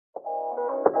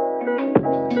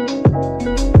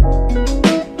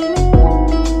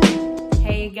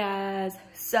Hey guys,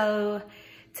 so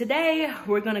today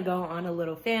we're gonna go on a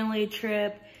little family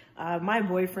trip. My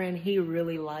boyfriend, he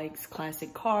really likes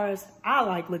classic cars. I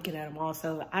like looking at them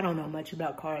also. I don't know much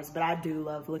about cars, but I do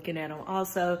love looking at them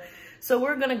also. So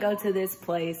we're gonna go to this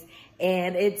place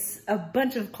and it's a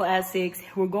bunch of classics.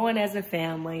 We're going as a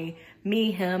family,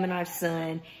 me, him, and our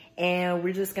son. And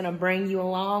we're just gonna bring you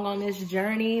along on this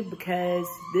journey because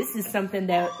this is something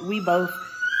that we both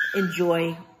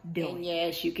enjoy doing. And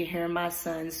yes, you can hear my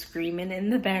son screaming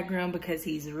in the background because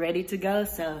he's ready to go.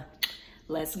 So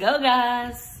let's go,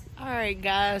 guys. All right,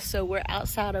 guys, so we're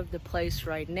outside of the place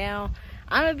right now.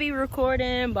 I'm gonna be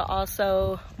recording, but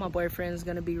also my boyfriend's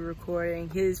gonna be recording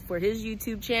for his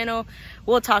YouTube channel.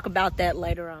 We'll talk about that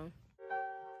later on.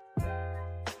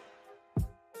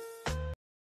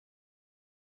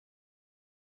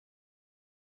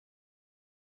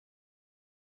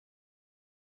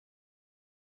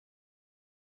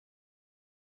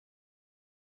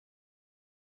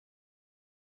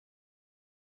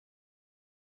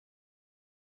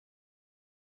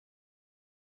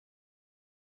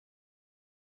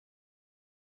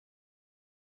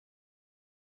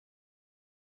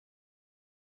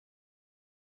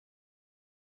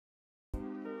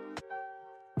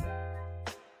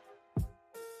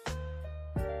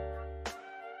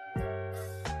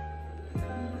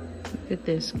 Look at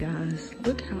this, guys.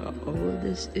 Look how old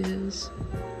this is.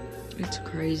 It's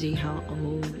crazy how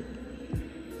old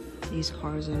these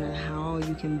cars are and how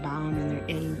you can buy them and they're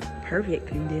in perfect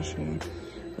condition.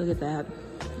 Look at that.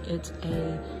 It's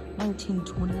a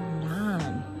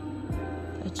 1929.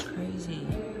 That's crazy.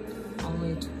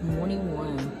 Only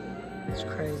 21. It's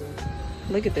crazy.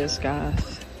 Look at this,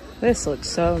 guys. This looks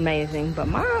so amazing. But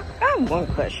I have one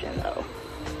question though.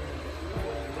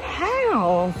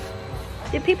 How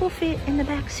did people fit in the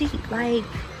back seat? Like,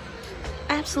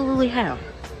 absolutely how?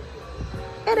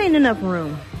 That ain't enough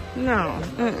room. No,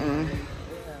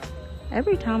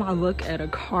 Every time I look at a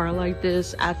car like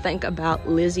this, I think about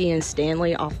Lizzie and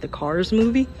Stanley off the Cars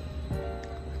movie.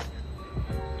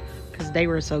 Because they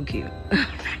were so cute.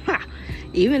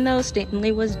 Even though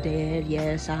Stanley was dead,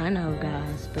 yes, I know,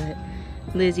 guys. But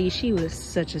Lizzie, she was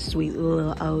such a sweet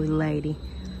little old lady.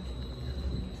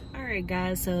 Alright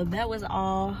guys, so that was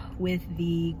all with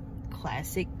the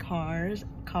classic cars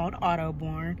called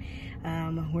Autoborn.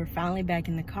 We're finally back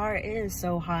in the car. It is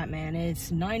so hot, man.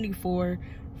 It's 94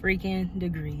 freaking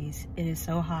degrees. It is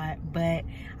so hot, but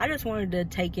I just wanted to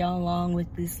take y'all along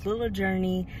with this little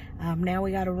journey. Now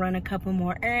we got to run a couple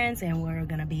more errands and we're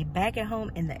gonna be back at home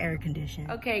in the air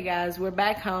condition. Okay guys, we're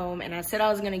back home and I said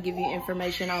I was gonna give you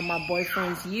information on my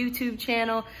boyfriend's YouTube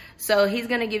channel, so he's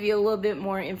gonna give you a little bit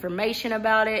more information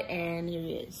about it, and here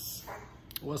it is.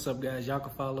 What's up, guys? Y'all can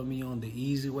follow me on the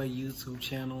Easy Way YouTube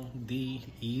channel. The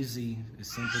Easy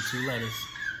is simple 2 letters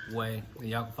way. And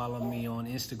y'all can follow me on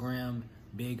Instagram,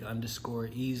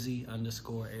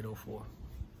 big_easy_804. All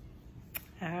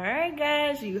right,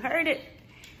 guys, you heard it.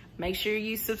 Make sure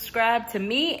you subscribe to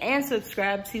me and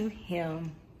subscribe to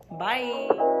him. Bye.